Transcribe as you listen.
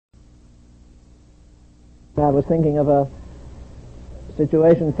I was thinking of a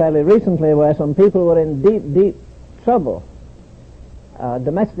situation fairly recently where some people were in deep trouble,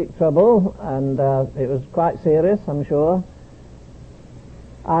 domestic trouble, and it was quite serious, I'm sure.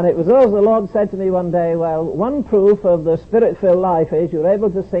 And it was as the Lord said to me one day, well, one proof of the Spirit-filled life is you're able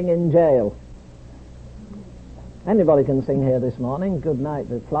to sing in jail. Anybody can sing here this morning. Good night.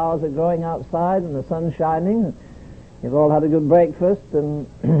 The flowers are growing outside and the sun's shining. You've all had a good breakfast and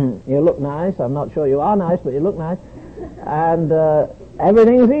you look nice. I'm not sure you are nice, but you look nice. And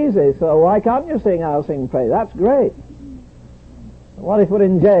everything's easy, so why can't you sing I'll Sing Praise? That's great. What if we're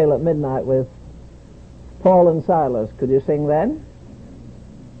in jail at midnight with Paul and Silas? Could you sing then?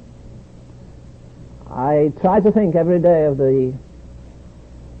 I try to think every day of the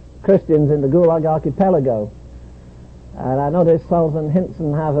Christians in the Gulag Archipelago. And I notice Sullivan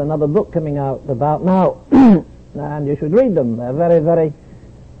Hinson has another book coming out about now, and you should read them. They're very, very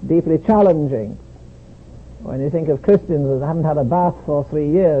deeply challenging. When you think of Christians that haven't had a bath for 3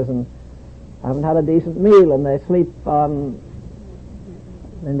 years and haven't had a decent meal, and they sleep in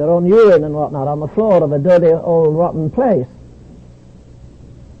their own urine and whatnot on the floor of a dirty old rotten place,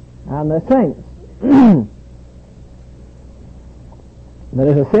 and they're saints. There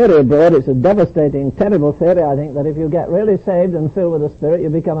is a theory abroad, it's a devastating, terrible theory, I think, that if you get really saved and filled with the Spirit, you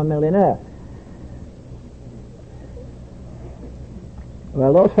become a millionaire.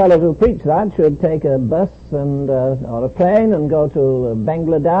 Well, those fellows who preach that should take a bus and or a plane and go to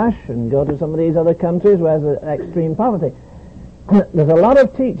Bangladesh and go to some of these other countries where there's extreme poverty. There's a lot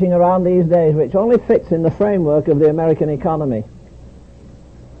of teaching around these days which only fits in the framework of the American economy.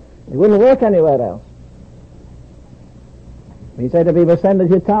 It wouldn't work anywhere else. You say to people, send us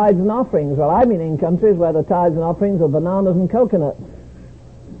your tithes and offerings. Well, I've been in countries where the tithes and offerings are bananas and coconuts.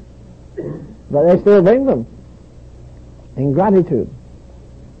 But they still bring them in gratitude.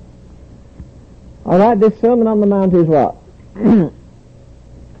 All right, this Sermon on the Mount is what?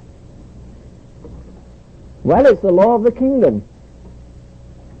 Well, it's the law of the kingdom.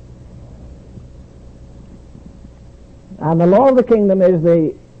 And the law of the kingdom is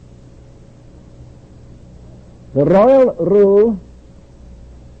the royal rule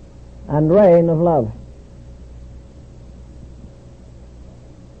and reign of love.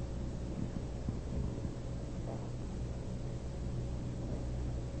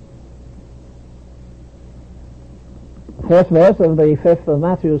 First verse of the 5th of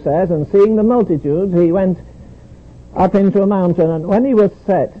Matthew says, and seeing the multitudes, he went up into a mountain, and when he was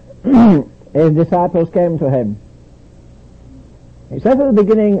set, his disciples came to him. He says at the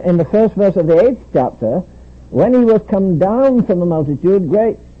beginning, in the first verse of the 8th chapter, when he was come down from the multitude,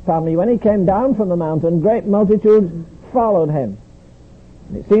 when he came down from the mountain, great multitudes followed him.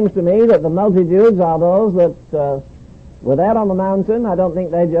 And it seems to me that the multitudes are those that were there on the mountain. I don't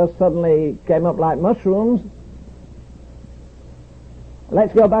think they just suddenly came up like mushrooms.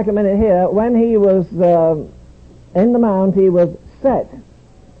 Let's go back a minute here. When he was in the mount, he was set.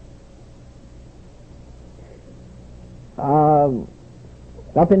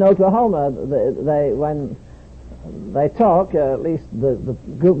 Up in Oklahoma, when they talk, at least the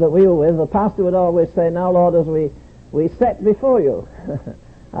group that we were with, the pastor would always say, now Lord, as we set before you.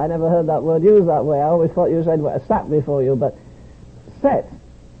 I never heard that word used that way. I always thought you said sat before you, but set.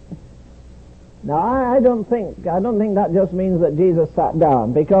 Now I don't think that just means that Jesus sat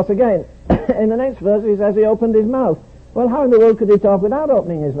down, because again, in the next verse he says he opened his mouth. Well, how in the world could he talk without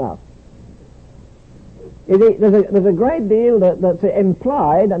opening his mouth? There's a great deal that's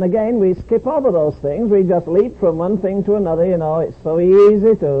implied, and again, we skip over those things. We just leap from one thing to another, it's so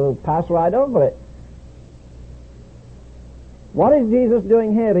easy to pass right over it. What is Jesus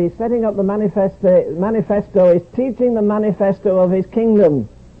doing here? He's setting up the manifesto, he's teaching the manifesto of his kingdom.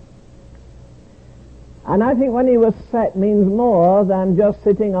 And I think when he was set means more than just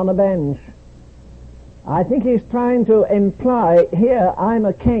sitting on a bench. I think he's trying to imply, here, I'm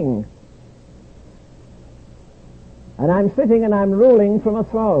a king. And I'm sitting and I'm ruling from a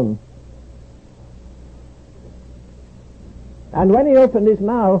throne. And when he opened his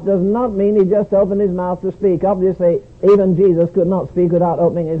mouth does not mean he just opened his mouth to speak. Obviously, even Jesus could not speak without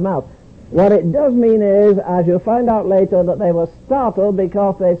opening his mouth. What it does mean is, as you'll find out later, that they were startled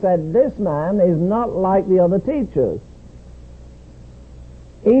because they said, this man is not like the other teachers.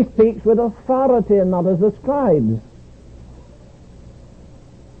 He speaks with authority and not as the scribes.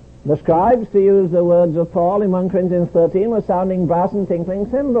 The scribes, to use the words of Paul in 1 Corinthians 13, were sounding brass and tinkling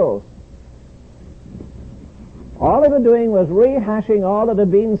cymbals. All they were doing was rehashing all that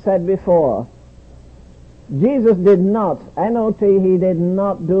had been said before. Jesus did not, N-O-T, he did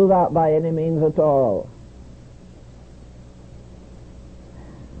not do that by any means at all.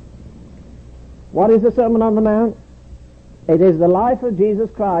 What is the Sermon on the Mount? It is the life of Jesus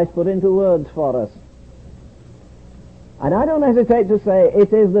Christ put into words for us. And I don't hesitate to say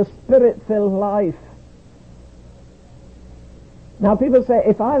it is the Spirit-filled life. Now people say,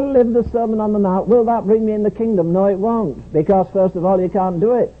 if I live the Sermon on the Mount, will that bring me in the kingdom? No, it won't, because first of all, you can't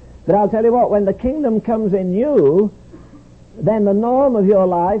do it. But I'll tell you what, when the kingdom comes in you, then the norm of your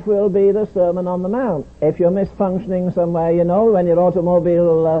life will be the Sermon on the Mount. If you're misfunctioning somewhere, you know, when your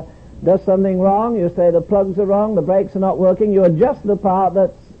automobile does something wrong, you say the plugs are wrong, the brakes are not working, you adjust the part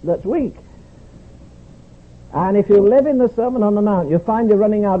that's weak. And if you live in the Sermon on the Mount, you find you're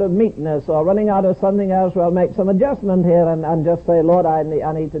running out of meekness or running out of something else, well, make some adjustment here and just say, Lord, I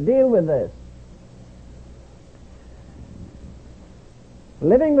need to deal with this.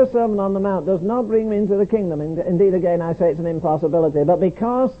 Living the Sermon on the Mount does not bring me into the kingdom. Indeed, again, I say it's an impossibility. But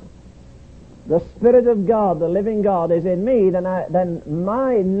because the Spirit of God, the living God, is in me, then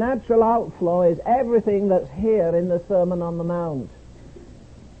my natural outflow is everything that's here in the Sermon on the Mount.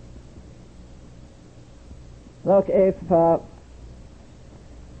 Look, if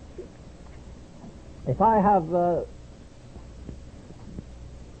I have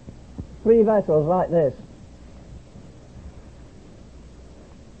 3 vessels like this,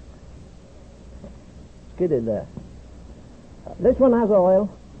 skidded there. This one has oil.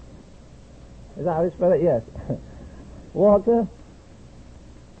 Is that how you spell it? Yes. Water.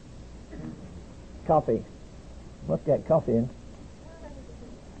 Coffee. Must get coffee in.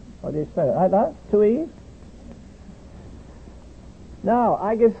 What do you spell it? Like that? 2 E's? Now,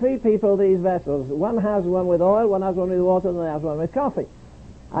 I give 3 people these vessels. One has one with oil, one has one with water, and the other has one with coffee.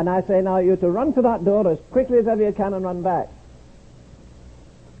 And I say, now you're to run to that door as quickly as ever you can and run back.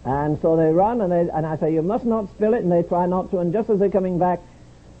 And so they run, and I say, you must not spill it, and they try not to, and just as they're coming back,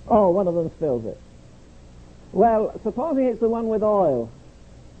 oh, one of them spills it. Well, supposing it's the one with oil,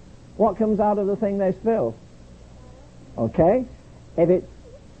 what comes out of the thing they spill? Okay. If it's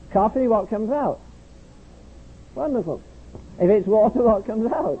coffee, what comes out? Wonderful. If it's water, what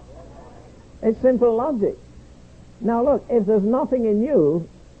comes out? It's simple logic. Now look, if there's nothing in you,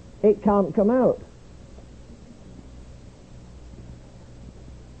 it can't come out.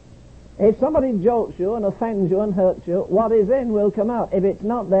 If somebody jolts you and offends you and hurts you, what is in will come out. If it's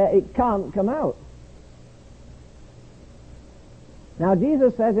not there, it can't come out. Now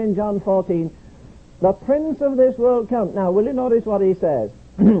Jesus says in John 14, the prince of this world comes. Now will you notice what he says?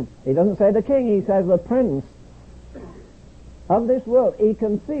 He doesn't say the king, he says the prince of this world. He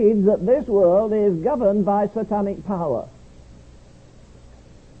concedes that this world is governed by satanic power.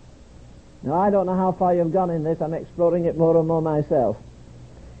 Now I don't know how far you've gone in this, I'm exploring it more and more myself.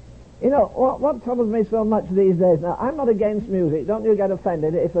 You know, what troubles me so much these days, now I'm not against music, don't you get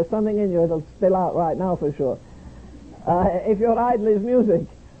offended, if there's something in you it'll spill out right now for sure. If your idol is music.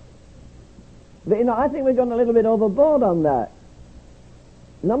 But you know, I think we've gone a little bit overboard on that.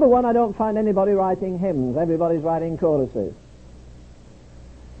 Number one, I don't find anybody writing hymns, everybody's writing choruses.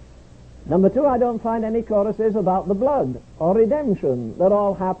 Number two, I don't find any choruses about the blood or redemption. They're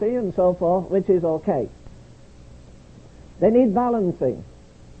all happy and so forth, which is okay. They need balancing.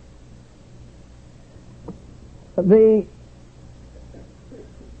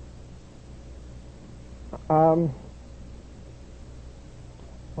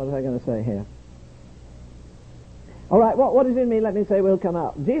 What was I going to say here? All right, what is in me, let me say, will come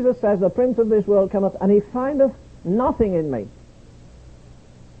out. Jesus says, the prince of this world cometh, and he findeth nothing in me.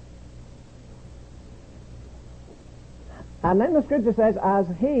 And then the scripture says, as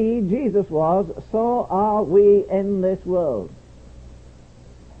he, Jesus, was, so are we in this world.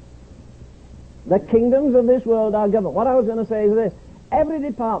 The kingdoms of this world are governed. What I was going to say is this. Every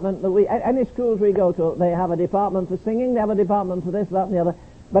department that any schools we go to, they have a department for singing, they have a department for this, that, and the other.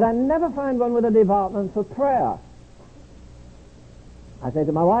 But I never find one with a department for prayer. I say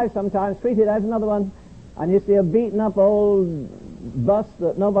to my wife sometimes, Preeti, there's another one. And you see a beaten up old bus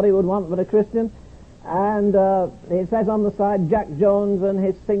that nobody would want but a Christian. And it says on the side, Jack Jones and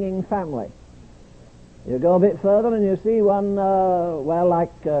his singing family. You go a bit further and you see one, well,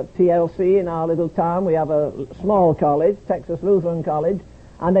 like TLC in our little town. We have a small college, Texas Lutheran College,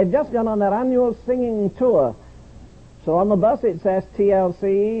 and they've just gone on their annual singing tour. So on the bus it says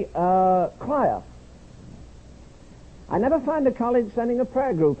TLC choir. I never find a college sending a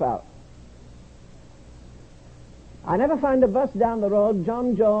prayer group out. I never find a bus down the road,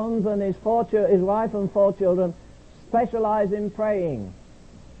 John Jones and his wife and 4 children specialize in praying.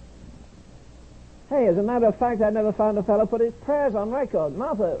 Hey, as a matter of fact, I never found a fellow put his prayers on record.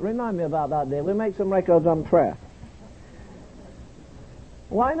 Martha, remind me about that, dear. We'll make some records on prayer.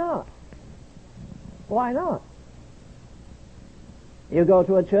 Why not? Why not? You go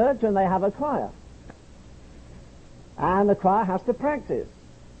to a church and they have a choir. And the choir has to practice.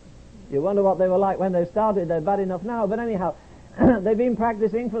 You wonder what they were like when they started. They're bad enough now. But anyhow, they've been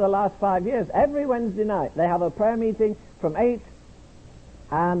practicing for the last 5 years. Every Wednesday night they have a prayer meeting from 8,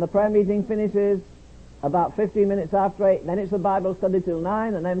 and the prayer meeting finishes about 15 minutes after 8. Then it's a Bible study till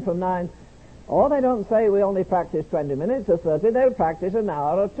 9, and then from 9... Or they don't say we only practice 20 minutes or 30. They'll practice an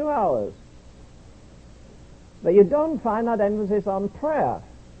hour or 2 hours. But you don't find that emphasis on prayer.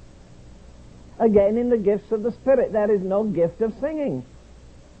 Again, in the gifts of the Spirit, there is no gift of singing.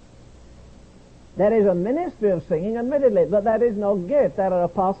 There is a ministry of singing, admittedly, but there is no gift. There are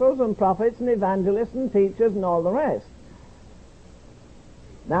apostles and prophets and evangelists and teachers and all the rest.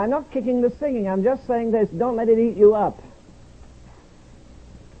 Now, I'm not kicking the singing. I'm just saying this. Don't let it eat you up.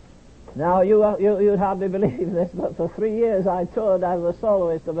 Now, you'd hardly believe this, but for 3 years I toured as a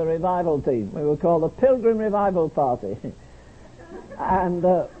soloist of a revival team. We were called the Pilgrim Revival Party. And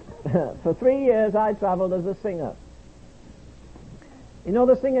for 3 years I travelled as a singer. You know,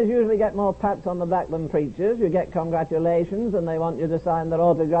 the singers usually get more pats on the back than preachers. You get congratulations, and they want you to sign their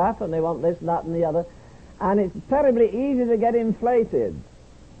autograph, and they want this, that, and the other. And it's terribly easy to get inflated.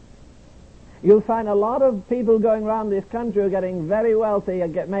 You'll find a lot of people going around this country are getting very wealthy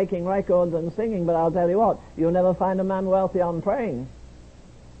and making records and singing, but I'll tell you what, you'll never find a man wealthy on praying.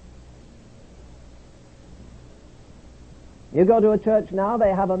 You go to a church now, they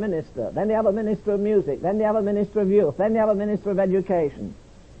have a minister. Then they have a minister of music. Then they have a minister of youth. Then they have a minister of education.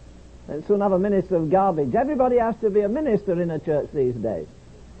 They'll soon have a minister of garbage. Everybody has to be a minister in a church these days.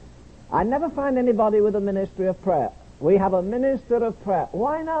 I never find anybody with a ministry of prayer. We have a minister of prayer.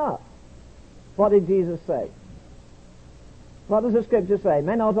 Why not? What did Jesus say? What does the Scripture say?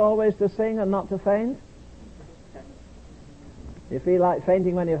 Men ought always to sing and not to faint. You feel like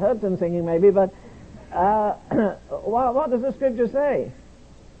fainting when you've heard some singing maybe, but what does the Scripture say?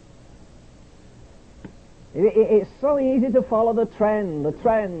 It's so easy to follow the trend.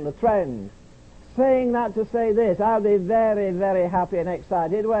 Saying that to say this, I'll be very, very happy and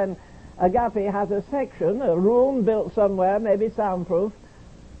excited when Agape has a section, a room built somewhere, maybe soundproof,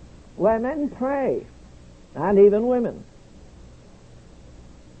 where men pray, and even women.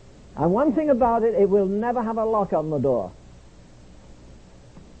 And one thing about it, it will never have a lock on the door.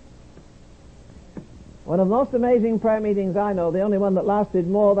 One of the most amazing prayer meetings I know, the only one that lasted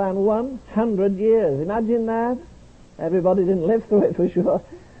more than 100 years. Imagine that. Everybody didn't live through it for sure.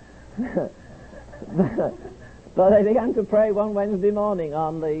 But they began to pray one Wednesday morning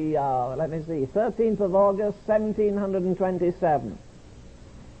on the, 13th of August, 1727.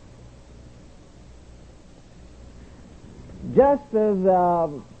 Just as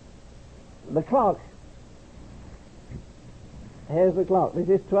the clock, here's the clock, this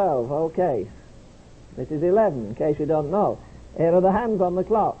is 12, okay. This is 11, in case you don't know. Here are the hands on the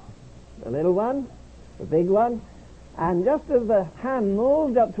clock. The little one, the big one, and just as the hand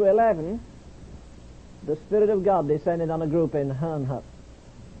moved up to 11, the Spirit of God descended on a group in Herrnhut,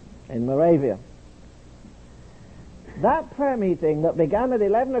 in Moravia. That prayer meeting that began at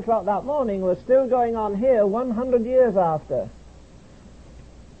 11 o'clock that morning was still going on here 100 years after.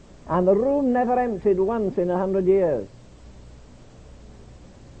 And the room never emptied once in 100 years.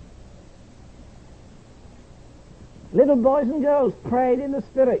 Little boys and girls prayed in the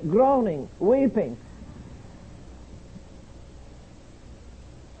Spirit, groaning, weeping.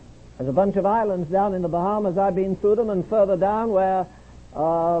 There's a bunch of islands down in the Bahamas. I've been through them, and further down where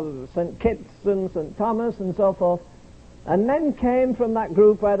St. Kitts and St. Thomas and so forth. And men came from that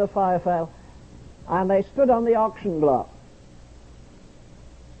group where the fire fell, and they stood on the auction block.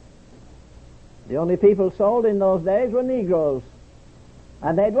 The only people sold in those days were Negroes.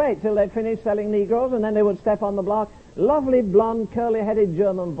 And they'd wait till they'd finished selling Negroes, and then they would step on the block. Lovely, blonde, curly-headed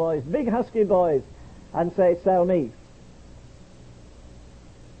German boys, big husky boys, and say, "Sell me."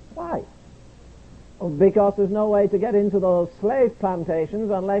 Why? Well, because there's no way to get into those slave plantations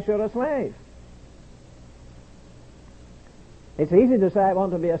unless you're a slave. It's easy to say, "I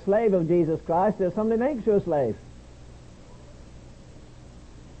want to be a slave of Jesus Christ," if somebody makes you a slave.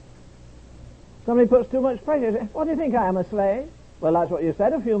 Somebody puts too much pressure. Say, "What do you think, I am a slave?" Well, that's what you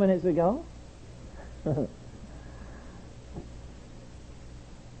said a few minutes ago.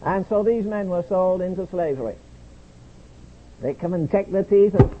 And so these men were sold into slavery. They come and check their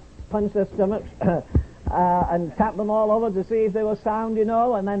teeth and punch their stomachs and tap them all over to see if they were sound, you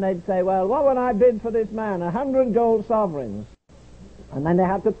know, and then they'd say, "Well, what would I bid for this man? 100 gold sovereigns." And then they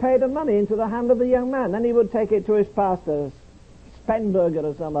had to pay the money into the hand of the young man. Then he would take it to his pastor, Spenberger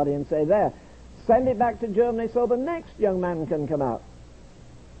or somebody, and say, "There, send it back to Germany so the next young man can come out."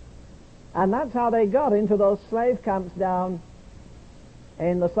 And that's how they got into those slave camps down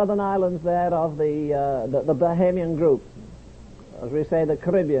in the southern islands there of the Bahamian group, as we say, the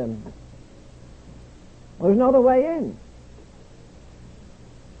Caribbean. There's no other way in.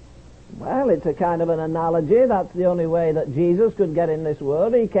 Well, it's a kind of an analogy. That's the only way that Jesus could get in this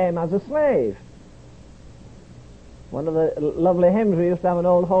world. He came as a slave. One of the lovely hymns, we used to have an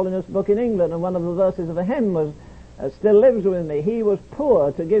old holiness book in England, and one of the verses of the hymn was, still lives with me, he was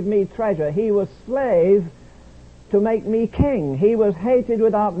poor to give me treasure. He was slave to make me king. He was hated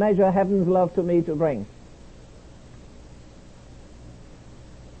without measure, heaven's love to me to bring.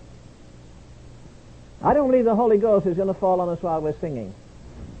 I don't believe the Holy Ghost is going to fall on us while we're singing.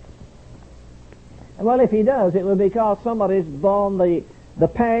 Well, if he does, it will be because somebody's borne the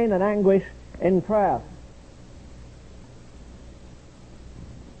pain and anguish in prayer.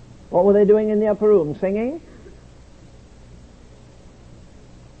 What were they doing in the upper room? Singing?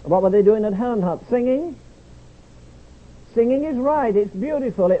 What were they doing at Herrnhut? Singing? Singing is right. It's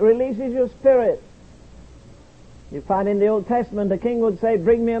beautiful. It releases your spirit. You find in the Old Testament the king would say,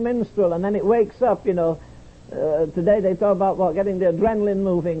 bring me a minstrel, and then it wakes up, you know. Today they talk about getting the adrenaline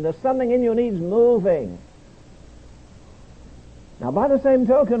moving. There's something in you needs moving. Now, by the same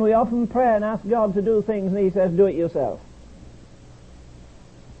token, we often pray and ask God to do things, and he says, do it yourself.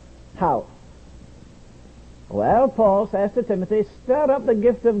 How? Well, Paul says to Timothy, stir up the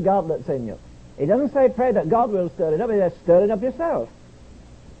gift of God that's in you. He doesn't say pray that God will stir it up. He says stir it up yourself.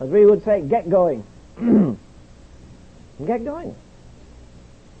 As we would say, get going. Get going.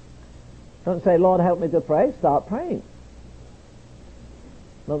 Don't say, Lord, help me to pray. Start praying.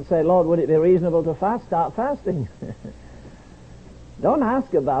 Don't say, Lord, would it be reasonable to fast? Start fasting. Don't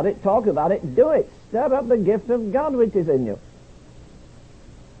ask about it. Talk about it. Do it. Stir up the gift of God which is in you.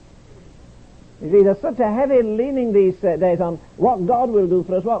 You see, there's such a heavy leaning these days on what God will do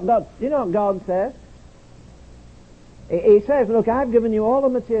for us. You know what God says? He says, look, I've given you all the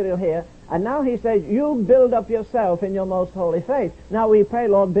material here, and now he says, you build up yourself in your most holy faith. Now we pray,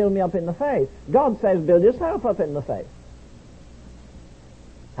 Lord, build me up in the faith. God says, build yourself up in the faith.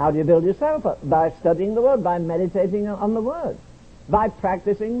 How do you build yourself up? By studying the Word, by meditating on the Word, by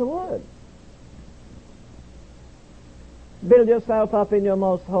practicing the Word. Build yourself up in your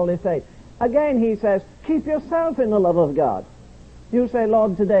most holy faith. Again, he says, keep yourself in the love of God. You say,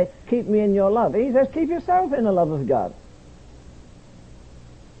 Lord, today, keep me in your love. He says, keep yourself in the love of God.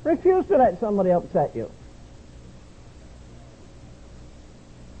 Refuse to let somebody upset you.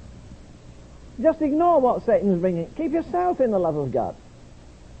 Just ignore what Satan's bringing. Keep yourself in the love of God.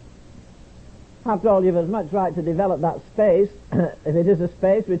 After all, you've as much right to develop that space, if it is a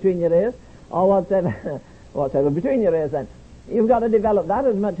space between your ears, or whatever between your ears then. You've got to develop that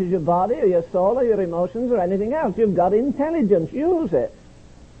as much as your body or your soul or your emotions or anything else. You've got intelligence. Use it.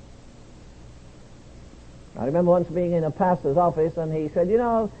 I remember once being in a pastor's office, and he said, you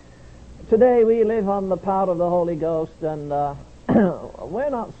know, today we live on the power of the Holy Ghost, and we're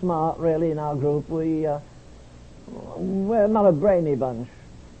not smart really in our group. We're not a brainy bunch.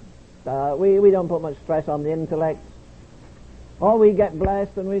 We don't put much stress on the intellect. Or we get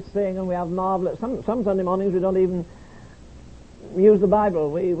blessed and we sing and we have marvelous... Some Sunday mornings we don't even use the Bible.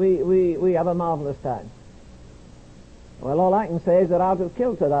 We have a marvelous time. Well, all I can say is they're out of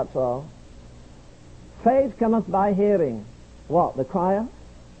kilter, that's all. Faith cometh by hearing. What, the choir?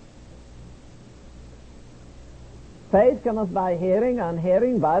 Faith cometh by hearing, and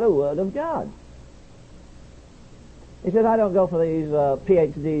hearing by the Word of God. He said, I don't go for these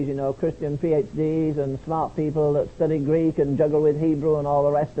PhDs, you know, Christian PhDs and smart people that study Greek and juggle with Hebrew and all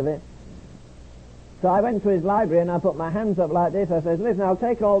the rest of it. So I went to his library and I put my hands up like this. I said, listen, I'll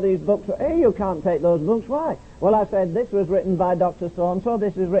take all these books. Hey, you can't take those books. Why? Well, I said, this was written by Dr. So-and-so,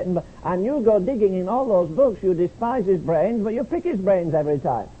 this is written by... And you go digging in all those books. You despise his brains, but you pick his brains every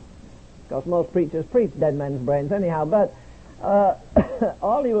time. Of course, most preachers preach dead men's brains anyhow, but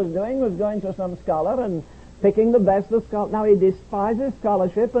all he was doing was going to some scholar and picking the best of scholars. Now, he despises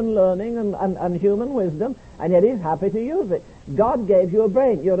scholarship and learning and human wisdom, and yet he's happy to use it. God gave you a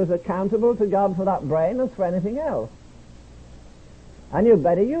brain. You're as accountable to God for that brain as for anything else. And you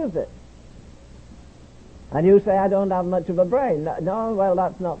better use it. And you say, I don't have much of a brain. No, well,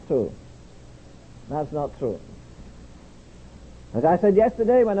 that's not true. That's not true. As I said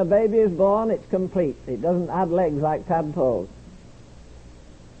yesterday, when a baby is born, it's complete. It doesn't add legs like tadpoles.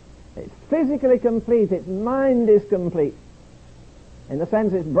 It's physically complete. Its mind is complete. In the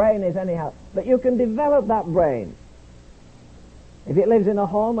sense its brain is anyhow. But you can develop that brain. If it lives in a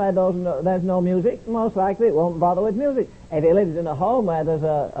home where there's no music, most likely it won't bother with music. If it lives in a home where there's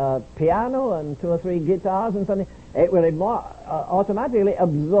a piano and 2 or 3 guitars and something, it will automatically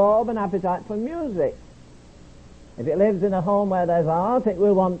absorb an appetite for music. If it lives in a home where there's art, it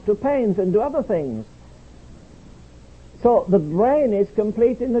will want to paint and do other things. So the brain is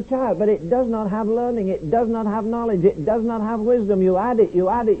complete in the child, but it does not have learning, it does not have knowledge, it does not have wisdom. You add it, you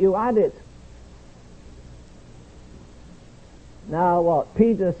add it, you add it. Now what?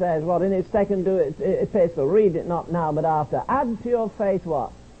 Peter says, what, in his second epistle, read it not now but after. Add to your faith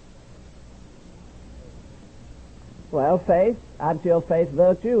what? Well, faith, add to your faith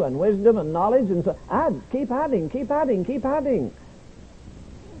virtue and wisdom and knowledge, and so add, keep adding, keep adding, keep adding.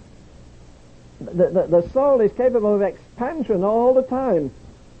 The soul is capable of expansion all the time.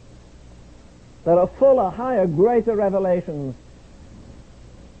 There are fuller, higher, greater revelations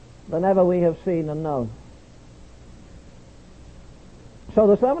than ever we have seen and known. So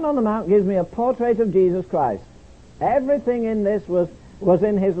the Sermon on the Mount gives me a portrait of Jesus Christ. Everything in this was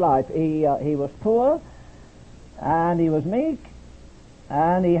in his life. He was poor, and he was meek,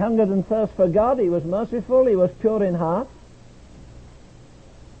 and he hungered and thirsted for God. He was merciful, he was pure in heart.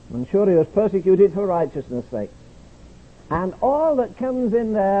 And sure, he was persecuted for righteousness' sake. And all that comes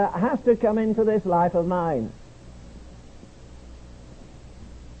in there has to come into this life of mine.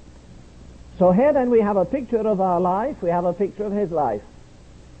 So here then we have a picture of our life, we have a picture of his life.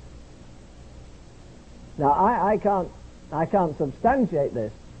 Now I can't substantiate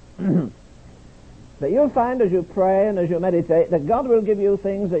this. But you'll find as you pray and as you meditate that God will give you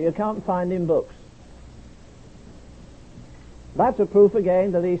things that you can't find in books. That's a proof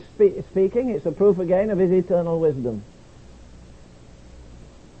again that he's speaking. It's a proof again of his eternal wisdom.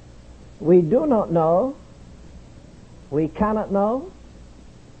 We do not know, we cannot know,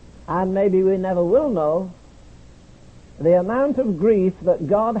 and maybe we never will know the amount of grief that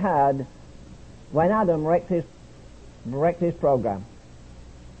God had when Adam wrecked his program.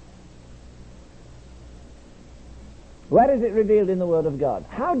 Where is it revealed in the Word of God?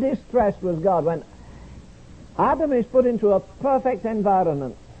 How distressed was God when Adam is put into a perfect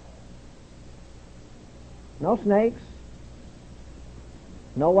environment. No snakes,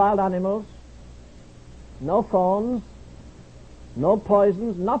 no wild animals, no thorns, no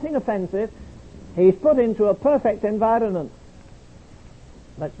poisons, nothing offensive. He's put into a perfect environment.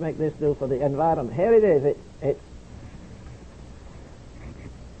 Let's make this do for the environment. Here it is.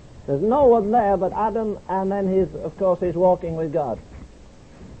 There's no one there but Adam, and then he's walking with God.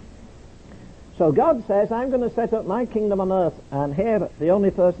 So God says, I'm going to set up my kingdom on earth, and here the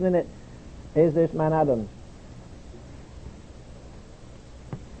only person in it is this man Adam.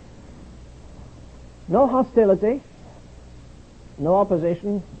 No hostility, no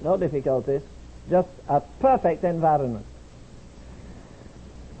opposition, no difficulties, just a perfect environment.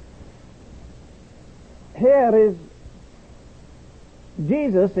 Here is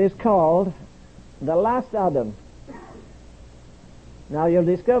Jesus is called the last Adam. Now you'll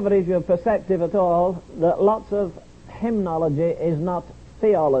discover, if you're perceptive at all, that lots of hymnology is not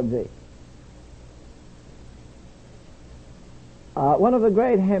theology. One of the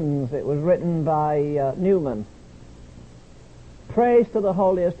great hymns, it was written by Newman. Praise to the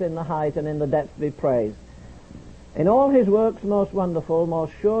holiest in the height, and in the depths be praised. In all his works most wonderful,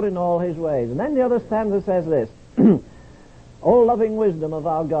 most sure in all his ways. And then the other stanza says this. O loving wisdom of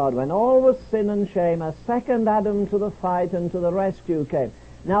our God, when all was sin and shame, a second Adam to the fight and to the rescue came.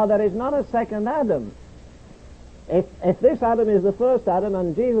 Now there is not a second Adam. If this Adam is the first Adam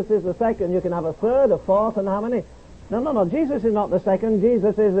and Jesus is the second, you can have a third, a fourth, and how many? No, Jesus is not the second.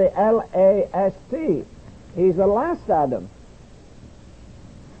 Jesus is the L-A-S-T. He's the last Adam.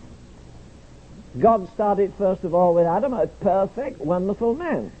 God started first of all with Adam, a perfect, wonderful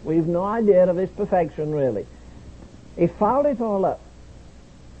man. We've no idea of his perfection, really. He fouled it all up.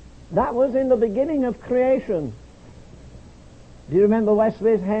 That was in the beginning of creation. Do you remember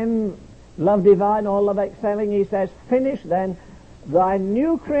Wesley's hymn, Love Divine, All Love Excelling? He says, finish then thy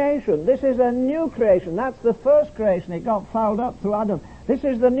new creation. This is a new creation. That's the first creation. It got fouled up through Adam. This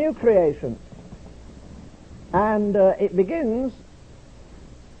is the new creation. And it begins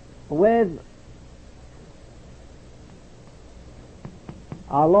with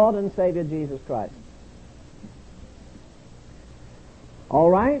our Lord and Savior Jesus Christ. All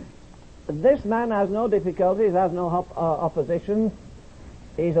right? This man has no difficulties, has no opposition.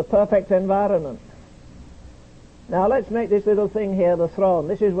 He's a perfect environment. Now let's make this little thing here the throne.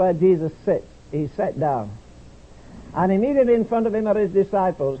 This is where Jesus sits. He's set down. And immediately in front of him are his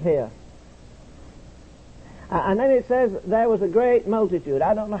disciples here. And then it says there was a great multitude.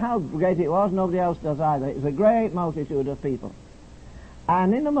 I don't know how great it was. Nobody else does either. It was a great multitude of people.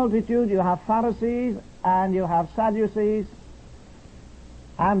 And in the multitude you have Pharisees and you have Sadducees.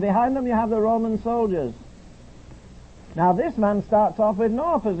 And behind them you have the Roman soldiers. Now this man starts off with no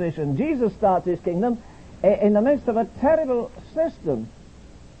opposition. Jesus starts his kingdom. in the midst of a terrible system.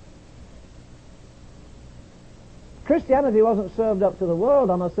 Christianity wasn't served up to the world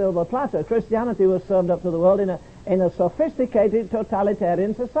on a silver platter. Christianity was served up to the world in a sophisticated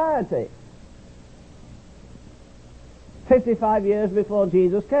totalitarian society. 55 years before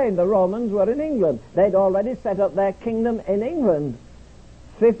Jesus came, the Romans were in England. They'd already set up their kingdom in England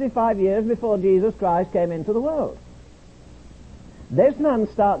 55 years before Jesus Christ came into the world. This man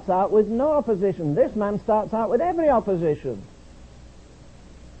starts out with no opposition. This man starts out with every opposition.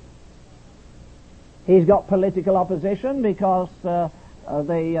 He's got political opposition because the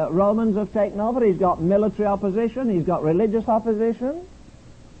Romans have taken over. He's got military opposition. He's got religious opposition.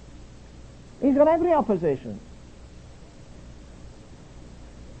 He's got every opposition.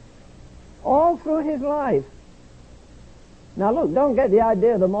 All through his life. Now look, don't get the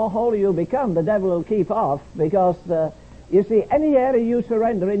idea the more holy you become, the devil will keep off, because you see, any area you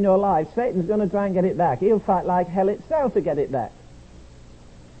surrender in your life, Satan's going to try and get it back. He'll fight like hell itself to get it back.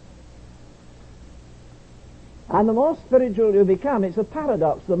 And the more spiritual you become, it's a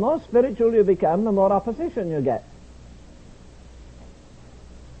paradox. The more spiritual you become, the more opposition you get.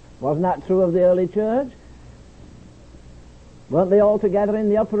 Wasn't that true of the early church? Weren't they all together in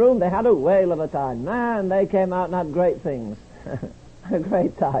the upper room? They had a whale of a time. Man, they came out and had great things. A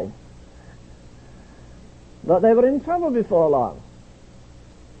great time. But they were in trouble before long.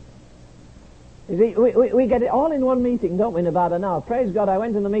 You see, we get it all in one meeting, don't we, in about an hour. Praise God, I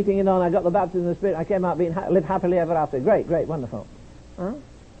went in the meeting, and I got the baptism of the Spirit. I came out being live happily ever after. Great, great, wonderful. Huh?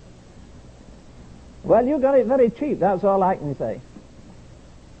 Well, you got it very cheap, that's all I can say.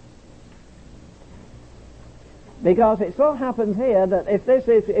 Because it so happens here that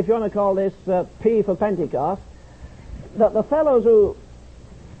if you want to call this P for Pentecost, that the fellows who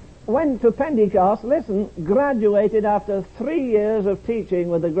went to Pentecost, listen, graduated after 3 years of teaching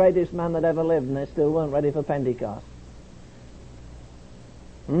with the greatest man that ever lived, and they still weren't ready for Pentecost.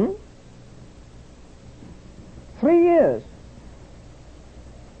 3 years.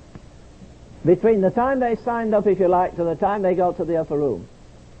 Between the time they signed up, if you like, to the time they got to the upper room.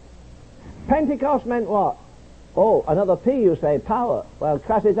 Pentecost meant what? Oh, another P, you say, power. Well,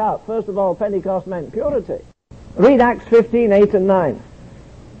 cut it out. First of all, Pentecost meant purity. Read Acts 15, 8 and 9.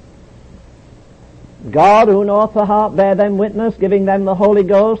 God, who knoweth the heart, bear them witness, giving them the Holy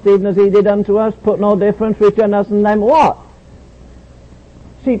Ghost, even as he did unto us, put no difference between us and them. What?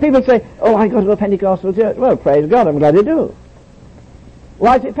 See, people say, oh, I go to a Pentecostal church. Well, praise God, I'm glad you do.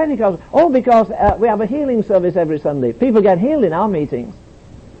 Why is it Pentecostal? Oh, because we have a healing service every Sunday. People get healed in our meetings.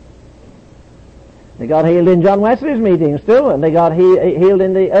 They got healed in John Wesley's meetings too, and they got healed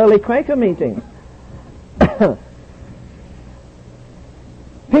in the early Quaker meetings.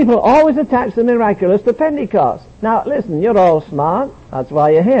 People always attach the miraculous to Pentecost. Now, listen, you're all smart. That's why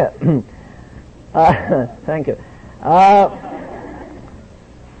you're here. Thank you.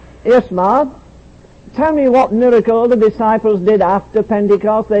 You're smart. Tell me what miracle the disciples did after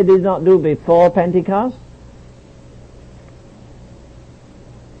Pentecost they did not do before Pentecost.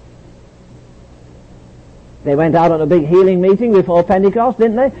 They went out on a big healing meeting before Pentecost,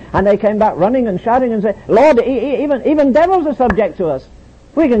 didn't they? And they came back running and shouting and said, Lord, even devils are subject to us.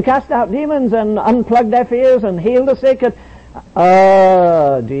 We can cast out demons and unplug deaf ears and heal the sick. Jesus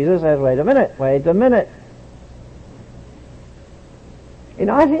says, wait a minute. You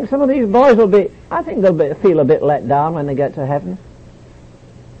know, I think some of these boys they'll feel a bit let down when they get to heaven.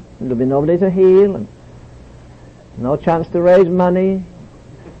 There'll be nobody to heal and no chance to raise money.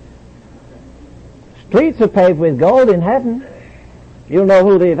 Streets are paved with gold in heaven. You'll know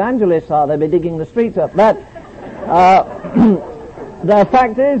who the evangelists are. They'll be digging the streets up. But the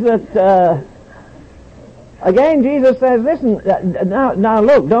fact is that, again, Jesus says, listen, now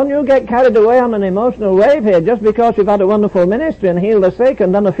look, don't you get carried away on an emotional wave here. Just because you've had a wonderful ministry and healed the sick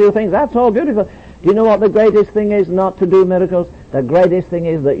and done a few things, that's all beautiful. Do you know what the greatest thing is? Not to do miracles. The greatest thing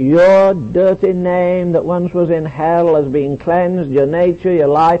is that your dirty name that once was in hell has been cleansed, your nature, your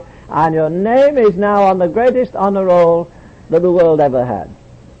life, and your name is now on the greatest honor roll that the world ever had.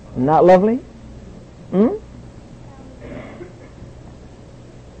 Isn't that lovely?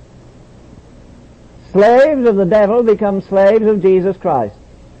 Slaves of the devil become slaves of Jesus Christ.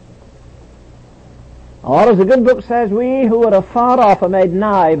 Or as the good book says, we who were afar off are made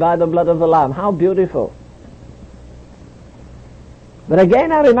nigh by the blood of the Lamb. How beautiful. But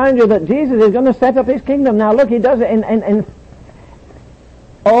again, I remind you that Jesus is going to set up his kingdom. Now look, he does it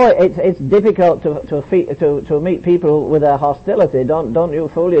it's difficult to meet people with their hostility. Don't you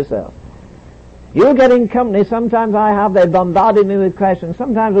fool yourself. You get in company, sometimes they bombarded me with questions,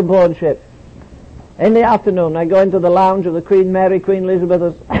 sometimes aboard ship. In the afternoon, I go into the lounge of the Queen Mary, Queen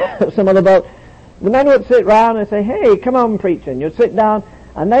Elizabeth, some other boat, The men would sit round and say, hey, come on, preacher. And you'd sit down,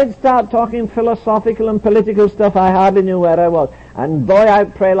 and they'd start talking philosophical and political stuff. I hardly knew where I was. And boy,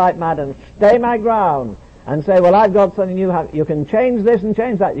 I'd pray like mad and stay my ground and say, well, I've got something you can change this and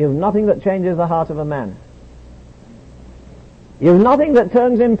change that. You've nothing that changes the heart of a man. You've nothing that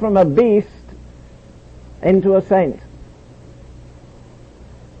turns him from a beast into a saint.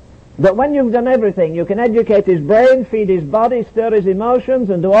 But when you've done everything, you can educate his brain, feed his body, stir his emotions,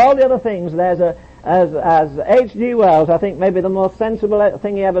 and do all the other things. There's as H.G. Wells, I think maybe the most sensible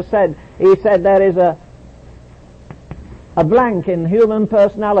thing he ever said, he said there is a blank in human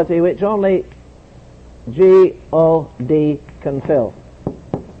personality which only G.O.D. can fill.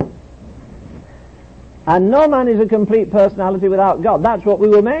 And no man is a complete personality without God. That's what we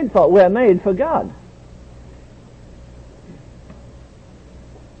were made for. We're made for God.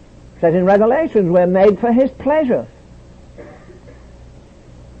 It says in Revelations, we're made for his pleasure.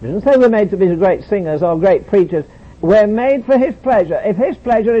 It doesn't say we're made to be great singers or great preachers. We're made for his pleasure. If his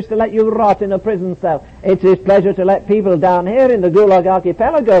pleasure is to let you rot in a prison cell, it's his pleasure to let people down here in the Gulag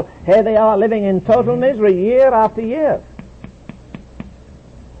archipelago, here they are living in total misery year after year.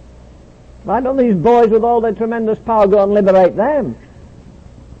 Why don't these boys with all their tremendous power go and liberate them?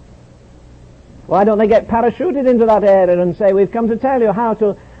 Why don't they get parachuted into that area and say, we've come to tell you how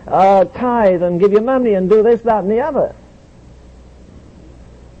to tithe and give you money and do this, that and the other?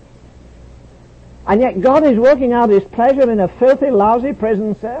 And yet God is working out his pleasure in a filthy, lousy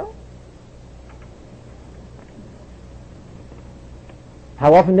prison cell?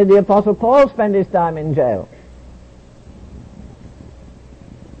 How often did the Apostle Paul spend his time in jail?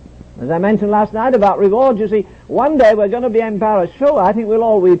 As I mentioned last night about rewards, you see, one day we're going to be embarrassed. Sure, I think we'll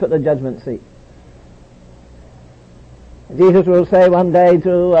all weep at the judgment seat. Jesus will say one day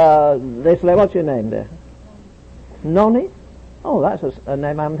to this lady, what's your name there? Noni? Oh, that's a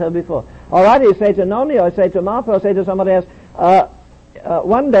name I haven't heard before. All right, he'll say to Noni, or he'll say to Martha, or say to somebody else,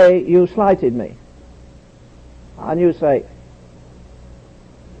 one day you slighted me. And you say,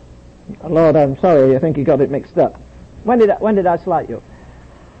 Lord, I'm sorry, I think you got it mixed up. When did I slight you?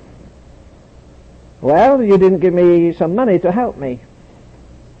 Well, you didn't give me some money to help me.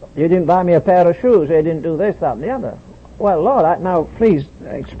 You didn't buy me a pair of shoes. You didn't do this, that, and the other. Well, Lord, now please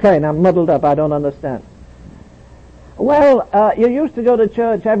explain. I'm muddled up. I don't understand. Well, you used to go to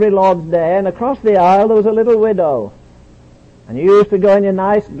church every Lord's Day, and across the aisle there was a little widow. And you used to go in your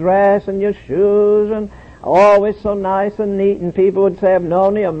nice dress and your shoes, and always so nice and neat, and people would say, I've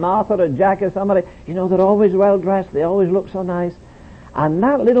known you, or Martha, or Jack, or somebody. You know, they're always well dressed. They always look so nice. And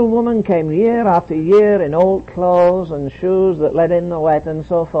that little woman came year after year in old clothes and shoes that let in the wet and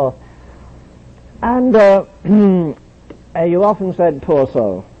so forth. And you often said, poor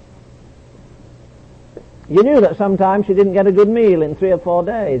soul. You knew that sometimes she didn't get a good meal in 3 or 4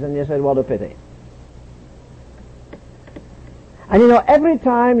 days, and you said, what a pity. And you know, every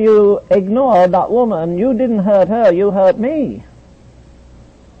time you ignored that woman, you didn't hurt her, you hurt me.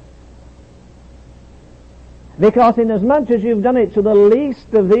 Because inasmuch as you've done it to the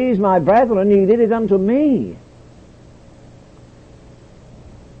least of these, my brethren, you did it unto me.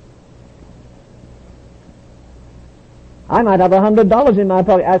 I might have $100 in my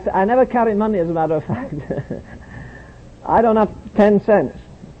pocket. I never carry money, as a matter of fact. I don't have 10 cents.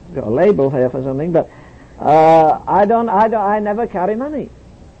 Got a label here for something, but I never carry money.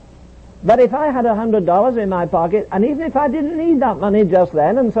 But if I had $100 in my pocket, and even if I didn't need that money just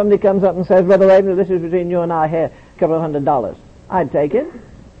then, and somebody comes up and says, Brother Ravenhill, this is between you and I here, a couple of $100, I'd take it.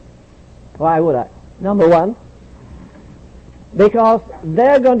 Why would I? Number one, because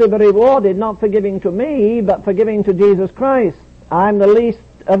they're going to be rewarded not for giving to me, but for giving to Jesus Christ. I'm the least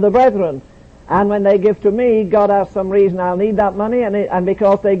of the brethren. And when they give to me, God has some reason I'll need that money, and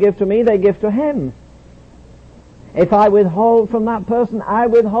because they give to me, they give to him. If I withhold from that person, I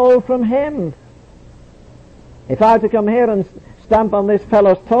withhold from him. If I were to come here and stamp on this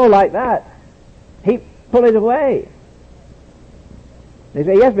fellow's toe like that, he'd pull it away. They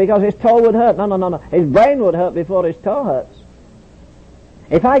say, yes, because his toe would hurt. No. His brain would hurt before his toe hurts.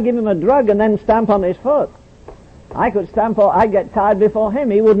 If I give him a drug and then stamp on his foot, I'd get tired before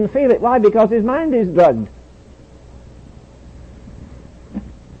him. He wouldn't feel it. Why? Because his mind is drugged.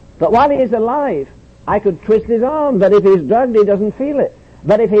 But while he is alive, I could twist his arm, but if he's drugged, he doesn't feel it.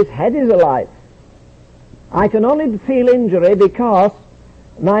 But if his head is alive, I can only feel injury because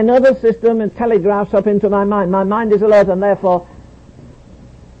my nervous system telegraphs up into my mind. My mind is alert, and therefore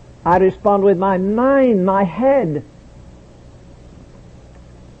I respond with my mind, my head.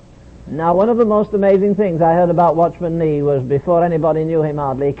 Now, one of the most amazing things I heard about Watchman Nee was before anybody knew him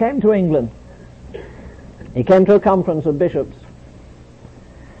hardly. He came to England. He came to a conference of bishops.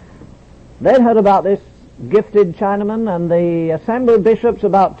 They'd heard about this gifted Chinaman, and the assembled bishops,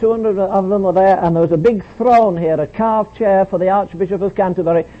 about 200 of them were there, and there was a big throne here, a carved chair for the Archbishop of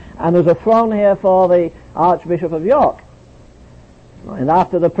Canterbury, and there was a throne here for the Archbishop of York. And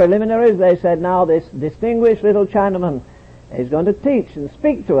after the preliminaries, they said, now this distinguished little Chinaman is going to teach and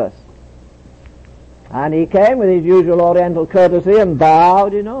speak to us. And he came with his usual Oriental courtesy and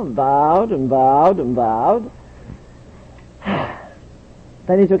bowed, and bowed and bowed and bowed.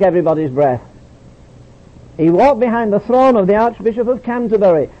 Then he took everybody's breath. He walked behind the throne of the Archbishop of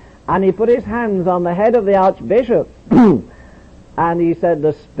Canterbury, and he put his hands on the head of the Archbishop, and he said,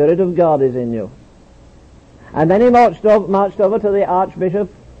 the Spirit of God is in you. And then he marched over to the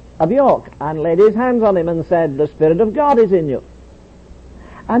Archbishop of York, and laid his hands on him and said, the Spirit of God is in you.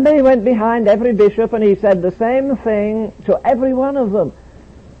 And then he went behind every bishop, and he said the same thing to every one of them.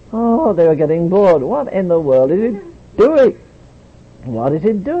 Oh, they were getting bored. What in the world is he doing? What is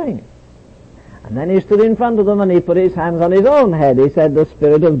he doing? And then he stood in front of them and he put his hands on his own head. He said, the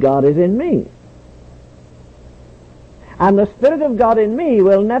Spirit of God is in me. And the Spirit of God in me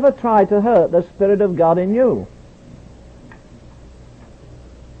will never try to hurt the Spirit of God in you.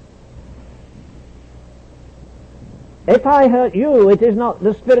 If I hurt you, it is not,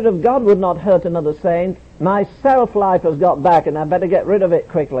 the Spirit of God would not hurt another saint. My self-life has got back, and I better get rid of it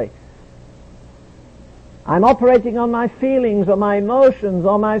quickly. I'm operating on my feelings or my emotions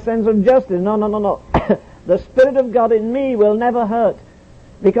or my sense of justice. No. The Spirit of God in me will never hurt.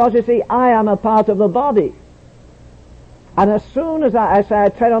 Because, you see, I am a part of the body. And as soon as I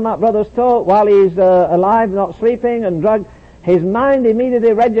tread on that brother's toe while he's alive, not sleeping and drugged, his mind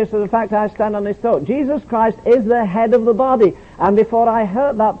immediately registers the fact I stand on his toe. Jesus Christ is the head of the body. And before I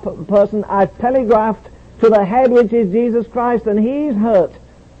hurt that person, I've telegraphed to the head, which is Jesus Christ, and he's hurt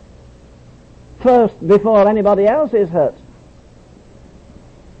first before anybody else is hurt.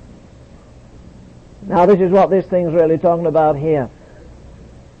 Now this is what this thing's really talking about here.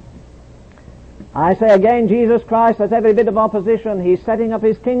 I say again, Jesus Christ has every bit of opposition. He's setting up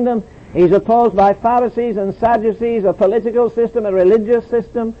his kingdom. He's opposed by Pharisees and Sadducees, a political system, a religious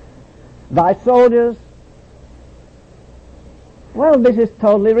system, by soldiers. Well, this is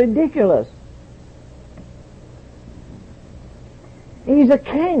totally ridiculous. He's a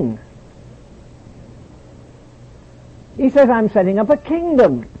king. He says, I'm setting up a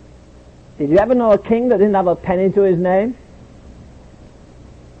kingdom. Did you ever know a king that didn't have a penny to his name?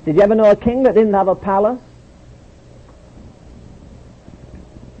 Did you ever know a king that didn't have a palace?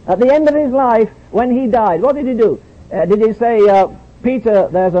 At the end of his life, when he died, what did he do? Did he say, Peter,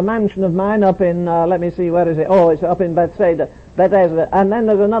 there's a mansion of mine up in, let me see, where is it? Oh, it's up in Bethsaida. And then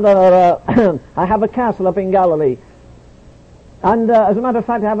there's another, I have a castle up in Galilee. And as a matter of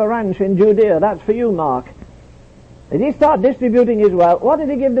fact, I have a ranch in Judea. That's for you, Mark. Did he start distributing his wealth? What did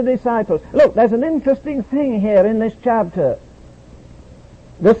he give the disciples? Look, there's an interesting thing here in this chapter.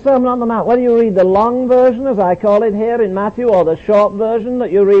 The Sermon on the Mount, whether you read the long version, as I call it here in Matthew, or the short version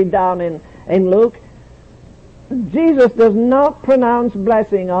that you read down in Luke, Jesus does not pronounce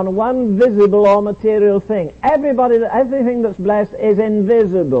blessing on one visible or material thing. Everything that's blessed is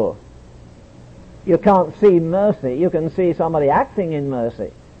invisible. You can't see mercy. You can see somebody acting in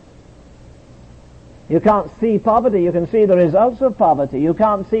mercy. You can't see poverty. You can see the results of poverty. You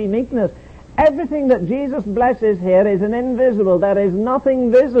can't see meekness. Everything that Jesus blesses here is an invisible. There is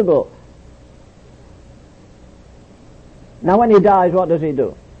nothing visible. Now when he dies, what does he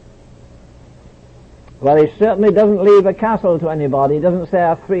do? Well, he certainly doesn't leave a castle to anybody. He doesn't say I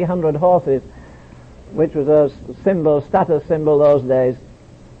have 300 horses, which was a symbol, status symbol those days.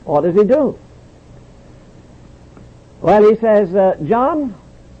 What does he do? Well, he says, John,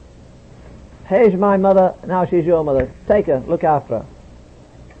 here's my mother, now she's your mother. Take her, look after her.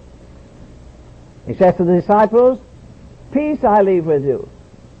 He says to the disciples, peace I leave with you.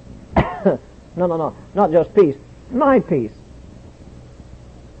 No, not just peace, my peace.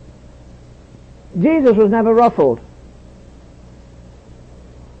 Jesus was never ruffled.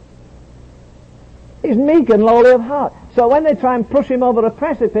 He's meek and lowly of heart. So when they try and push him over a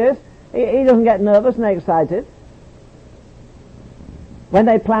precipice, he doesn't get nervous and excited. When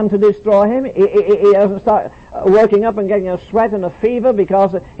they plan to destroy him, he doesn't start working up and getting a sweat and a fever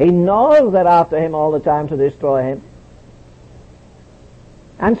because he knows they're after him all the time to destroy him.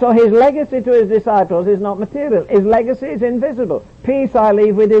 And so his legacy to his disciples is not material. His legacy is invisible. Peace I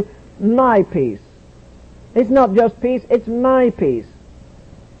leave with you, my peace. It's not just peace, it's my peace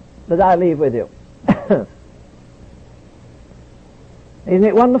that I leave with you. Isn't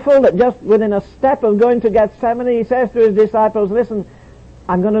it wonderful that just within a step of going to Gethsemane, he says to his disciples, listen,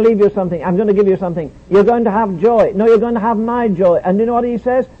 I'm going to leave you something. I'm going to give you something. You're going to have joy. No, you're going to have my joy. And you know what he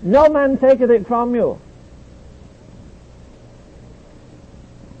says? No man taketh it from you.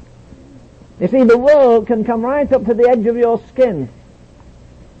 You see, the world can come right up to the edge of your skin.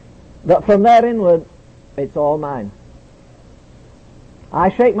 But from there inward, it's all mine. I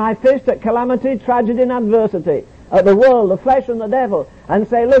shake my fist at calamity, tragedy and adversity, at the world, the flesh and the devil, and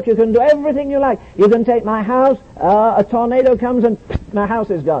say, look, you can do everything you like. You can take my house, a tornado comes and my house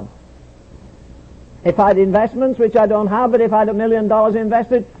is gone. If I had investments, which I don't have, but if I had $1 million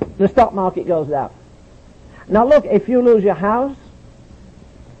invested, the stock market goes down. Now look, if you lose your house,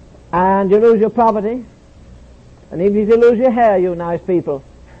 and you lose your property, and even if you lose your hair, you nice people,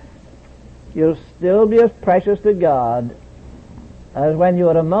 you'll still be as precious to God as when you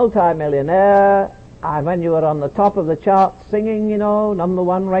were a multi-millionaire and when you were on the top of the charts singing, you know,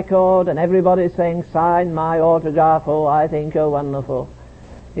 #1 record, and everybody's saying, sign my autograph, oh, I think you're wonderful.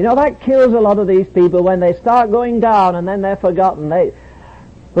 You know, that kills a lot of these people when they start going down and then they're forgotten. They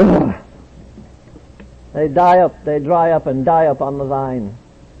die up, they dry up and die up on the vine.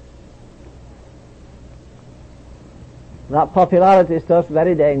 That popularity stuff's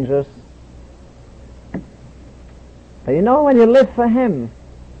very dangerous. But you know, when you live for Him,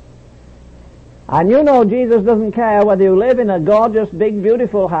 and you know Jesus doesn't care whether you live in a gorgeous, big,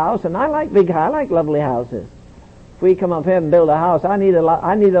 beautiful house, and I like lovely houses. If we come up here and build a house, I need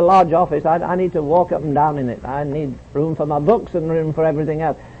a large office. I need to walk up and down in it. I need room for my books and room for everything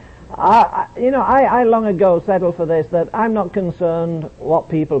else. I long ago settled for this, that I'm not concerned what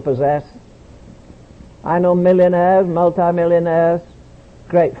people possess. I know millionaires, multi-millionaires,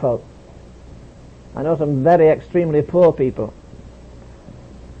 great folk. I know some very extremely poor people.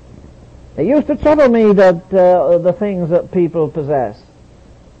 It used to trouble me that the things that people possess.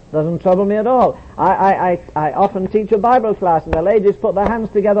 Doesn't trouble me at all. I often teach a Bible class, and the ladies put their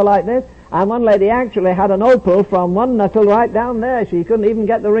hands together like this, and one lady actually had an opal from one knuckle right down there. She couldn't even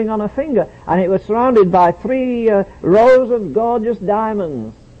get the ring on her finger, and it was surrounded by 3 rows of gorgeous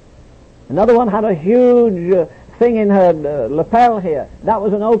diamonds. Another one had a huge thing in her lapel here. That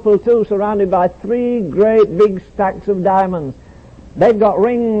was an opal too, surrounded by 3 great big stacks of diamonds. They've got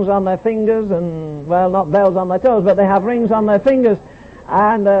rings on their fingers and, well, not bells on their toes, but they have rings on their fingers,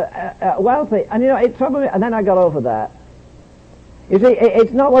 and wealthy. And you know, it troubled me, and then I got over that. You see,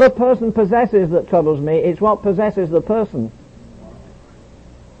 it's not what a person possesses that troubles me, it's what possesses the person.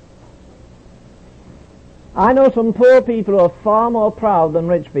 I know some poor people who are far more proud than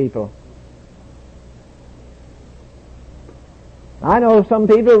rich people. I know some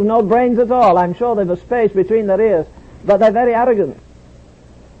people with no brains at all. I'm sure they've a space between their ears, but they're very arrogant.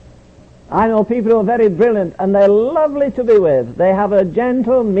 I know people who are very brilliant, and they're lovely to be with. They have a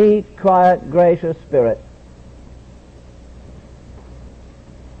gentle, meek, quiet, gracious spirit.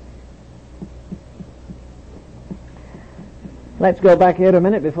 Let's go back here a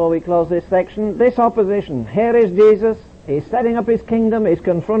minute before we close this section. This opposition. Here is Jesus. He's setting up His kingdom. He's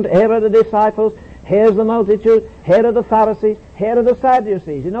confronted. Here are the disciples. Here's the multitude. Here are the Pharisees. Here are the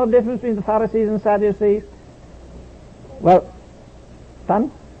Sadducees. You know the difference between the Pharisees and Sadducees? Well,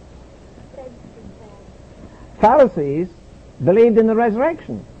 fun? Pharisees believed in the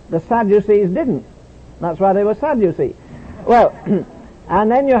resurrection. The Sadducees didn't. That's why they were Sadducees. Well,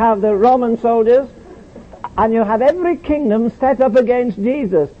 and then you have the Roman soldiers, and you have every kingdom set up against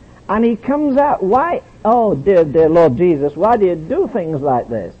Jesus. And He comes out, why? Oh, dear Lord Jesus, why do you do things like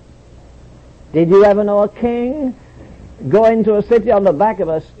this? Did you ever know a king go into a city on the back of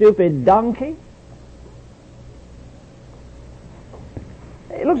a stupid donkey?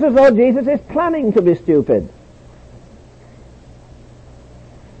 It looks as though Jesus is planning to be stupid.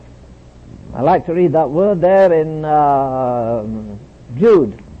 I like to read that word there in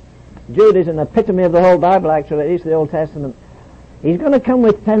Jude. Jude is an epitome of the whole Bible, actually, at least the Old Testament. He's going to come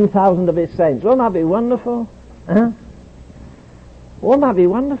with 10,000 of His saints. Won't that be wonderful? Huh? Won't that be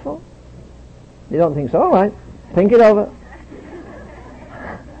wonderful? You don't think so? All right. Think it over.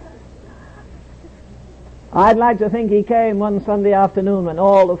 I'd like to think He came one Sunday afternoon when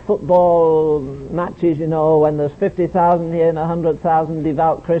all the football matches, you know, when there's 50,000 here and 100,000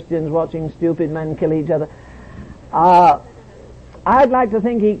 devout Christians watching stupid men kill each other. I'd like to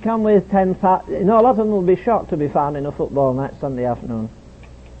think He'd come with 10,000. You know, a lot of them will be shocked to be found in a football match Sunday afternoon.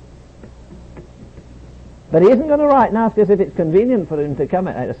 But He isn't going to write and ask us if it's convenient for Him to come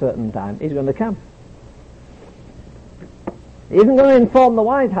at a certain time. He's going to come. He isn't going to inform the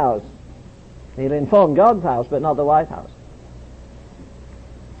White House. He'll inform God's house, but not the White House.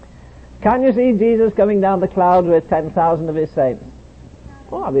 Can you see Jesus coming down the clouds with 10,000 of His saints?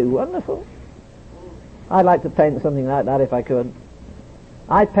 Oh, that'd be wonderful. I'd like to paint something like that if I could.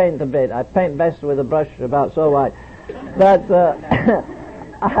 I paint a bit. I paint best with a brush about so wide. But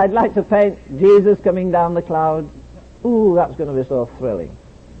I'd like to paint Jesus coming down the cloud. Ooh, that's going to be so thrilling.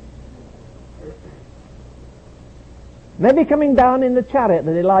 Maybe coming down in the chariot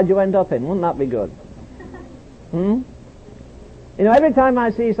that Elijah went up in. Wouldn't that be good? You know, every time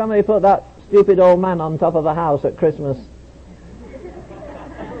I see somebody put that stupid old man on top of a house at Christmas,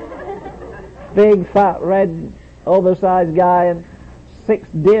 big, fat, red, oversized guy and 6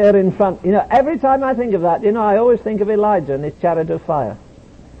 deer in front. You know, every time I think of that, you know, I always think of Elijah and his chariot of fire.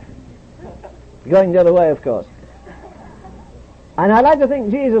 Going the other way, of course. And I like to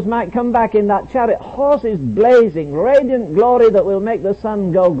think Jesus might come back in that chariot, horses blazing, radiant glory that will make the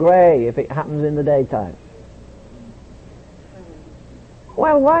sun go grey if it happens in the daytime.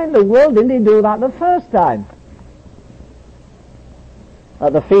 Well, why in the world didn't he do that the first time?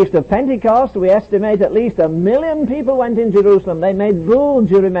 At the Feast of Pentecost, we estimate at least 1 million people went in Jerusalem. They made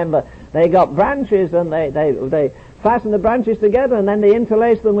booths, you remember. They got branches and they fastened the branches together and then they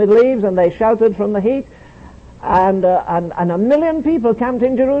interlaced them with leaves and they shouted from the heat. And 1 million people camped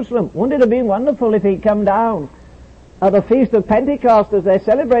in Jerusalem. Wouldn't it have been wonderful if he'd come down at the Feast of Pentecost, as they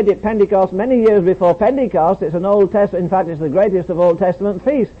celebrated Pentecost many years before Pentecost? It's an Old Testament, in fact it's the greatest of Old Testament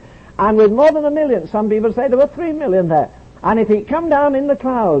feasts. And with more than 1 million, some people say there were 3 million there. And if he'd come down in the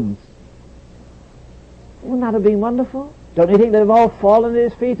clouds, wouldn't that have been wonderful? Don't you think they'd have all fallen at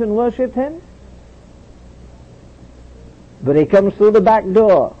his feet and worshipped him? But he comes through the back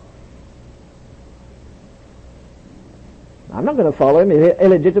door. I'm not going to follow him. He's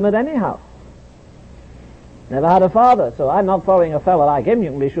illegitimate anyhow. Never had a father, so I'm not following a fellow like him, you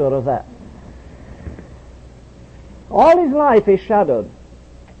can be sure of that. All his life is shadowed.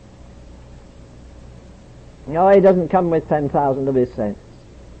 No, he doesn't come with 10,000 of his saints.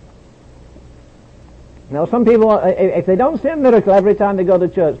 Now, some people, if they don't see a miracle every time they go to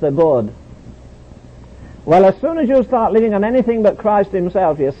church, they're bored. Well, as soon as you start living on anything but Christ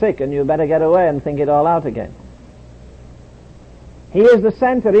himself, you're sick and you better get away and think it all out again. He is the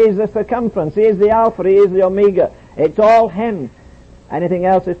center, he is the circumference, he is the alpha, he is the omega. It's all him. Anything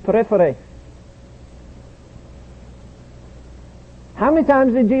else is periphery. How many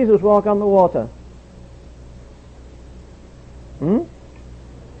times did Jesus walk on the water?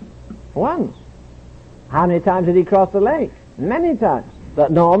 Once. How many times did he cross the lake? Many times.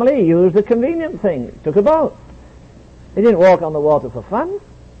 But normally he used the convenient thing. He took a boat. He didn't walk on the water for fun.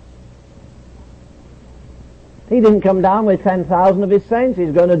 He didn't come down with 10,000 of his saints.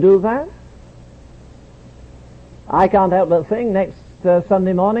 He's going to do that. I can't help but think next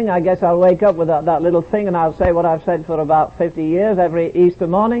Sunday morning, I guess I'll wake up with that little thing and I'll say what I've said for about 50 years every Easter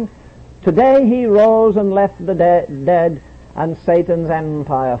morning. Today he rose and left the dead and Satan's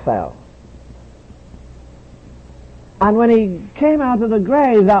empire fell. And when he came out of the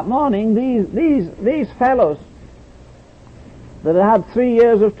grave that morning, these fellows that had 3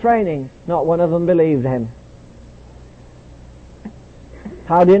 years of training, not one of them believed him.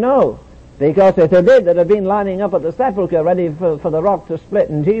 How do you know? Because if they did, they'd have been lining up at the sepulchre ready for the rock to split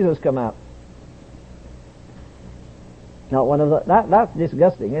and Jesus come out. Not one of the, that's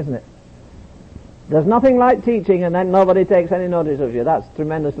disgusting, isn't it? There's nothing like teaching and then nobody takes any notice of you. That's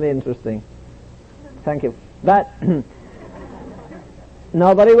tremendously interesting. Thank you. But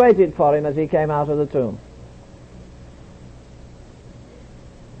nobody waited for him as he came out of the tomb.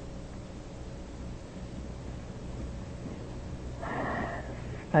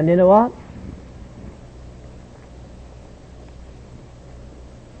 And you know what?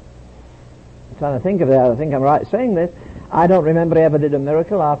 I'm trying to think of it. I think I'm right saying this. I don't remember he ever did a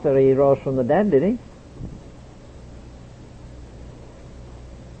miracle after he rose from the dead, did he?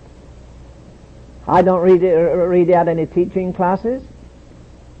 I don't read he had any teaching classes.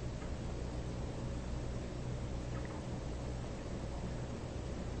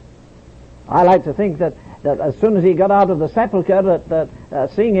 I like to think that as soon as he got out of the sepulchre,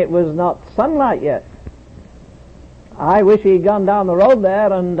 seeing it was not sunlight yet. I wish he'd gone down the road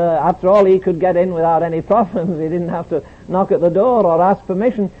there and after all he could get in without any problems. He didn't have to knock at the door or ask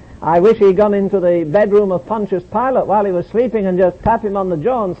permission. I wish he'd gone into the bedroom of Pontius Pilate while he was sleeping and just tap him on the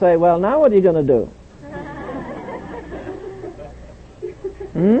jaw and say, well, now what are you going to do?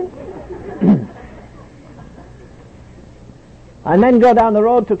 And then go down the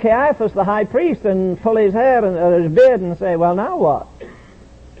road to Caiaphas, the high priest, and pull his hair and his beard and say, well, now what?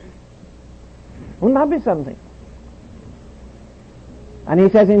 Wouldn't that be something? And he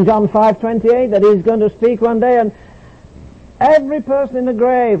says in John 5:28 that he's going to speak one day Every person in the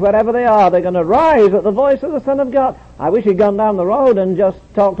grave, wherever they are, they're going to rise at the voice of the Son of God. I wish he'd gone down the road and just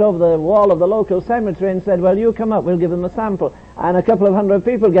talked over the wall of the local cemetery and said, well, you come up, we'll give him a sample. And a couple of hundred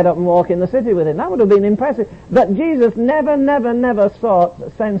people get up and walk in the city with him. That would have been impressive. But Jesus never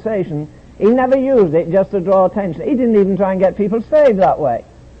sought sensation. He never used it just to draw attention. He didn't even try and get people saved that way.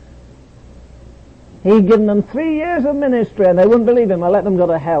 He'd given them 3 years of ministry and they wouldn't believe him. Well, let them go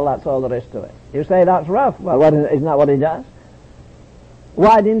to hell, that's all there is to it. You say that's rough. Well, isn't that what he does?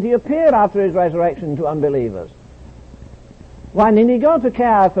 Why didn't he appear after his resurrection to unbelievers? Why didn't he go to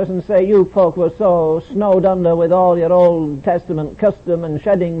Caiaphas and say, you folk were so snowed under with all your Old Testament custom and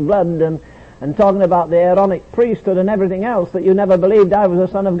shedding blood and talking about the Aaronic priesthood and everything else that you never believed I was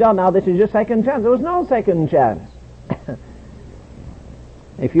the Son of God. Now this is your second chance. There was no second chance.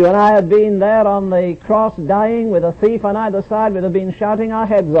 If you and I had been there on the cross dying with a thief on either side, we'd have been shouting our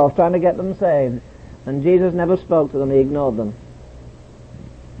heads off trying to get them saved. And Jesus never spoke to them. He ignored them.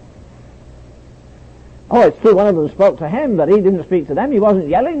 Oh, it's true, one of them spoke to him, but he didn't speak to them. He wasn't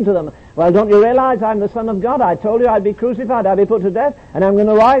yelling to them. Well, don't you realize I'm the Son of God? I told you I'd be crucified, I'd be put to death, and I'm going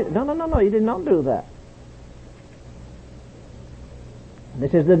to rise. No, he did not do that.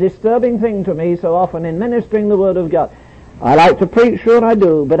 This is the disturbing thing to me so often in ministering the Word of God. I like to preach, sure I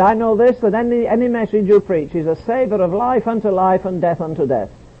do, but I know this, that any message you preach is a savour of life unto life and death unto death.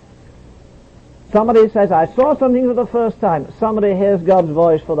 Somebody says, I saw something for the first time. Somebody hears God's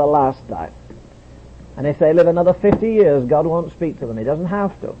voice for the last time. And if they live another 50 years, God won't speak to them. He doesn't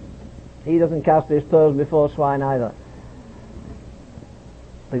have to. He doesn't cast his pearls before swine either.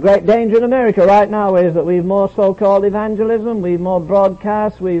 The great danger in America right now is that we've more so-called evangelism, we've more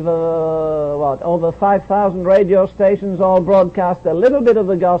broadcasts, we've, over 5,000 radio stations all broadcast a little bit of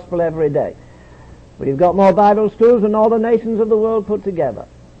the gospel every day. We've got more Bible schools than all the nations of the world put together.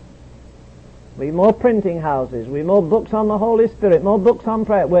 We've more printing houses, we've more books on the Holy Spirit, more books on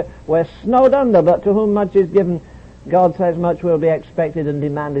prayer. We're snowed under, but to whom much is given, God says much will be expected and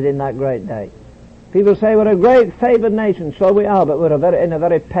demanded in that great day. People say we're a great favoured nation, so we are, but we're in a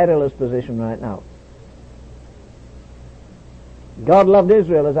very perilous position right now. God loved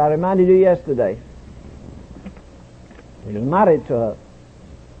Israel, as I reminded you yesterday. He was married to her.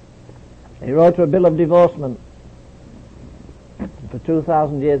 He wrote her a bill of divorcement. For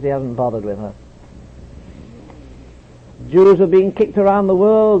 2,000 years he hasn't bothered with her. Jews have been kicked around the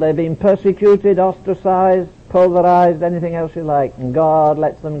world, they've been persecuted, ostracized, pulverized, anything else you like, and God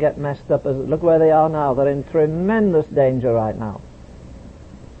lets them get messed up. Look where they are now. They're in tremendous danger right now.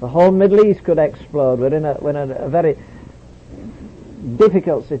 The whole Middle East could explode. We're in a very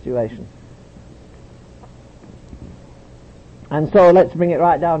difficult situation. And so let's bring it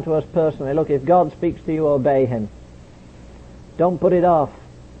right down to us personally. Look, if God speaks to you, obey him. Don't put it off.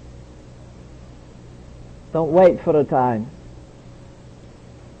 Don't wait for a time.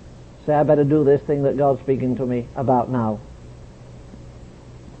 Say, I better do this thing that God's speaking to me about now.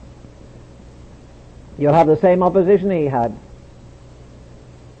 You'll have the same opposition he had.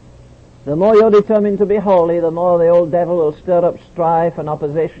 The more you're determined to be holy, the more the old devil will stir up strife and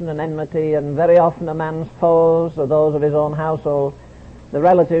opposition and enmity, and very often a man's foes are those of his own household. The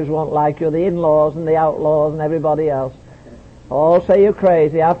relatives won't like you, the in-laws and the outlaws and everybody else. All say you're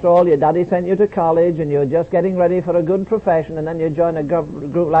crazy. After all, your daddy sent you to college and you're just getting ready for a good profession, and then you join a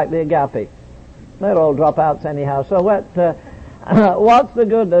group like the Agape. They're all dropouts anyhow. So what's the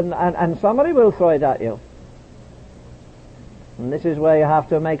good? And somebody will throw it at you. And this is where you have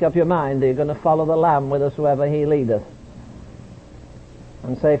to make up your mind that you're going to follow the Lamb whithersoever he leadeth.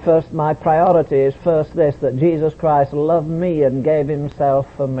 And say, first, my priority is first this, that Jesus Christ loved me and gave himself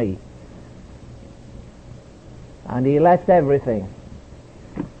for me. And he left everything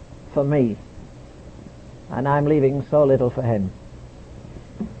for me. And I'm leaving so little for him.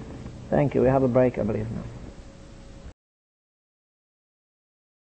 Thank you. We have a break, I believe now.